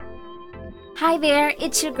Hi there,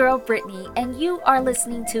 it's your girl Brittany, and you are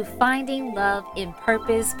listening to Finding Love in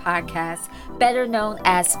Purpose podcast, better known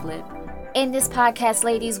as Flip. In this podcast,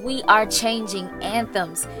 ladies, we are changing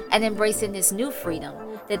anthems and embracing this new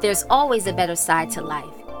freedom that there's always a better side to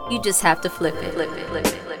life. You just have to flip it, flip it, flip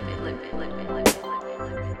it, flip it, flip it, flip it, flip it.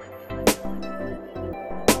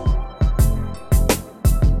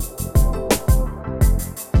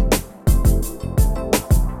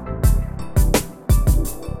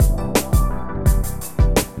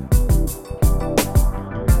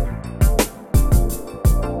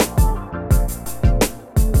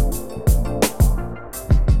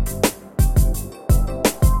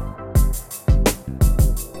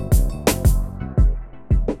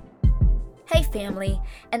 Family,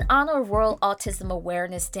 in honor of World Autism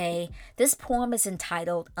Awareness Day, this poem is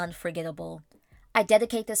entitled Unforgettable. I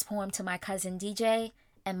dedicate this poem to my cousin DJ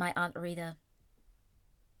and my Aunt Rita.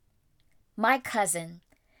 My cousin,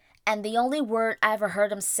 and the only word I ever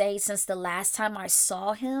heard him say since the last time I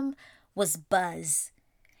saw him was buzz.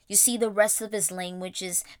 You see, the rest of his language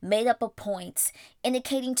is made up of points,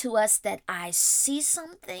 indicating to us that I see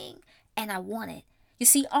something and I want it. You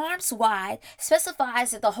see, arms wide specifies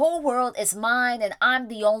that the whole world is mine and I'm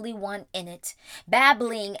the only one in it.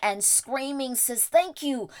 Babbling and screaming says, thank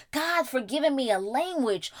you, God, for giving me a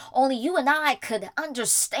language only you and I could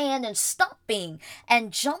understand. And stomping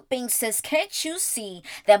and jumping says, can't you see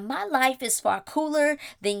that my life is far cooler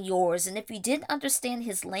than yours? And if you didn't understand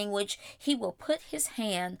his language, he will put his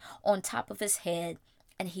hand on top of his head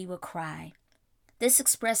and he will cry. This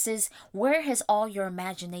expresses, where has all your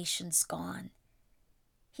imaginations gone?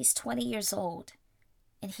 He's 20 years old,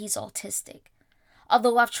 and he's autistic.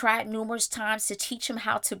 Although I've tried numerous times to teach him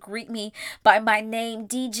how to greet me by my name,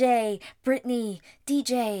 DJ, Brittany,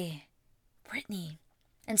 DJ, Brittany.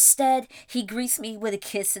 Instead, he greets me with a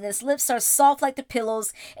kiss, and his lips are soft like the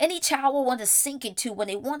pillows any child will want to sink into when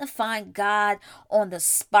they want to find God on the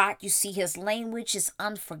spot. You see, his language is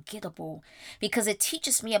unforgettable because it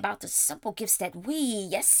teaches me about the simple gifts that we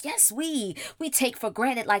take for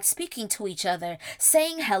granted, like speaking to each other,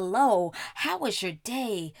 saying hello, how was your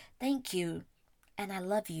day, thank you, and I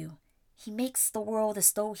love you. He makes the world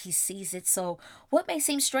as though he sees it. So what may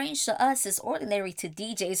seem strange to us is ordinary to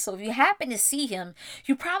DJ. So if you happen to see him,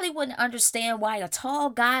 you probably wouldn't understand why a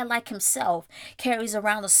tall guy like himself carries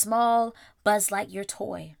around a small Buzz Lightyear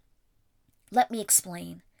toy. Let me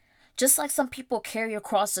explain. Just like some people carry a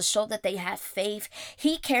cross to show that they have faith,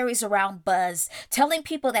 he carries around Buzz, telling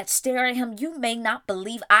people that stare at him, you may not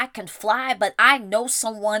believe I can fly, but I know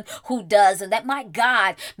someone who does, and that my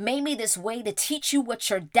God made me this way to teach you what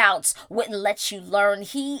your doubts wouldn't let you learn.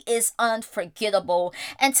 He is unforgettable.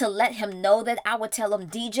 And to let him know that, I would tell him,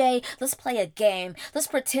 DJ, let's play a game. Let's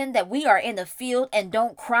pretend that we are in the field and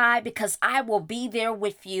don't cry, because I will be there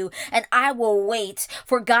with you, and I will wait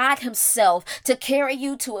for God himself to carry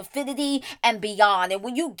you to infinity and beyond. And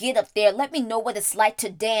when you get up there, let me know what it's like to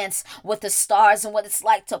dance with the stars and what it's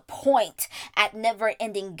like to point at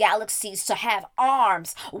never-ending galaxies, to have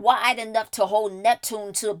arms wide enough to hold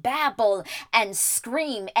Neptune, to babble and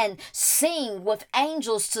scream and sing with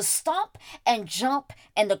angels, to stomp and jump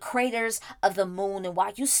in the craters of the moon. And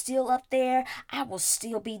while you're still up there, I will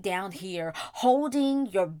still be down here holding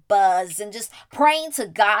your buzz and just praying to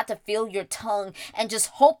God to feel your tongue and just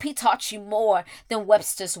hope he taught you more than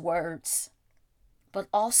Webster's words, but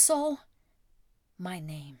also my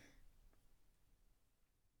name.